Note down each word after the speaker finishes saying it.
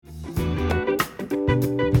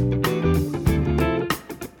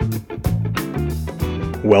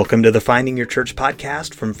Welcome to the Finding Your Church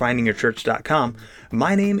podcast from findingyourchurch.com.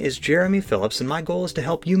 My name is Jeremy Phillips, and my goal is to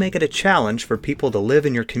help you make it a challenge for people to live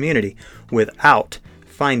in your community without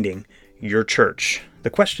finding your church. The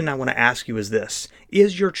question I want to ask you is this: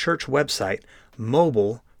 is your church website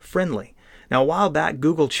mobile friendly? Now, a while back,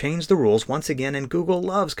 Google changed the rules once again, and Google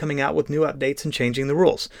loves coming out with new updates and changing the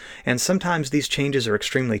rules. And sometimes these changes are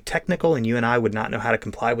extremely technical, and you and I would not know how to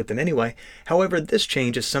comply with them anyway. However, this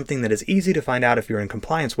change is something that is easy to find out if you're in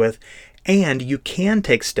compliance with, and you can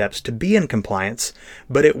take steps to be in compliance,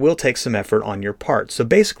 but it will take some effort on your part. So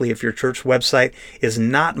basically, if your church website is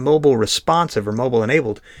not mobile responsive or mobile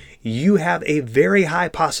enabled, you have a very high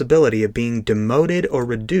possibility of being demoted or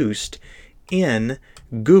reduced in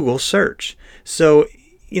Google search. So,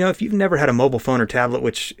 if you've never had a mobile phone or tablet,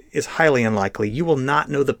 which is highly unlikely, you will not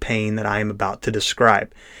know the pain that I am about to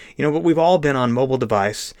describe. But we've all been on mobile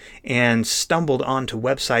device and stumbled onto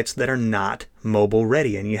websites that are not mobile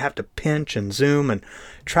ready, and you have to pinch and zoom and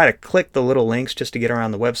try to click the little links just to get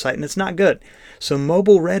around the website, and it's not good. So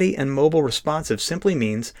mobile ready and mobile responsive simply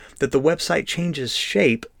means that the website changes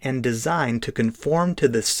shape and design to conform to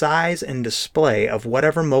the size and display of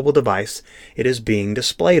whatever mobile device it is being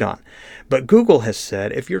displayed on. But Google has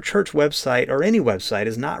said if your church website or any website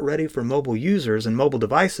is not ready for mobile users and mobile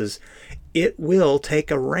devices, it will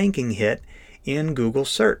take a ranking hit in Google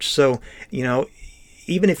search. So,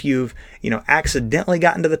 even if you've, accidentally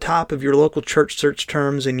gotten to the top of your local church search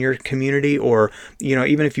terms in your community, or,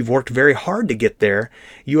 even if you've worked very hard to get there,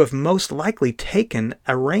 you have most likely taken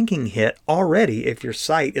a ranking hit already if your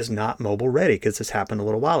site is not mobile ready, because this happened a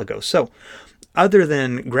little while ago. So, other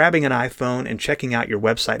than grabbing an iPhone and checking out your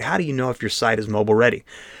website, how do you know if your site is mobile ready?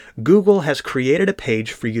 Google has created a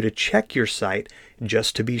page for you to check your site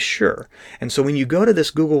just to be sure. And so when you go to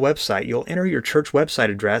this Google website, you'll enter your church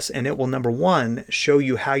website address, and it will, number one, show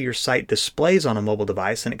you how your site displays on a mobile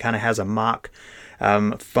device, and it kind of has a mock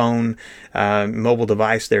phone mobile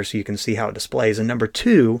device there so you can see how it displays. And number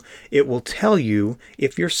two, it will tell you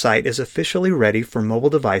if your site is officially ready for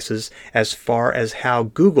mobile devices as far as how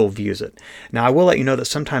Google views it. Now, I will let you know that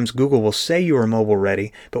sometimes Google will say you are mobile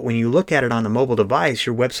ready, but when you look at it on a mobile device,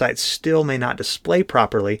 your website still may not display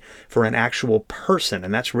properly for an actual person,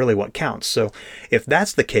 and that's really what counts. So if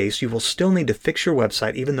that's the case, you will still need to fix your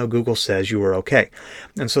website even though Google says you are okay.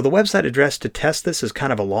 And so the website address to test this is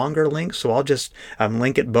kind of a longer link, so I'll just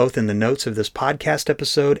link it both in the notes of this podcast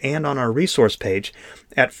episode and on our resource page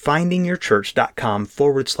at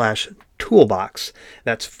findingyourchurch.com/toolbox.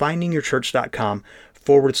 That's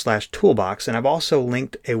findingyourchurch.com/toolbox. And I've also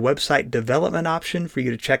linked a website development option for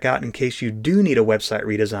you to check out in case you do need a website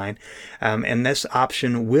redesign. And this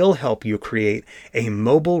option will help you create a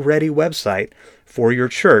mobile-ready website for your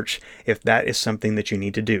church if that is something that you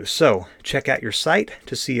need to do. So check out your site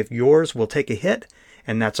to see if yours will take a hit.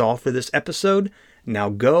 And that's all for this episode. Now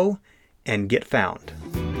go and get found.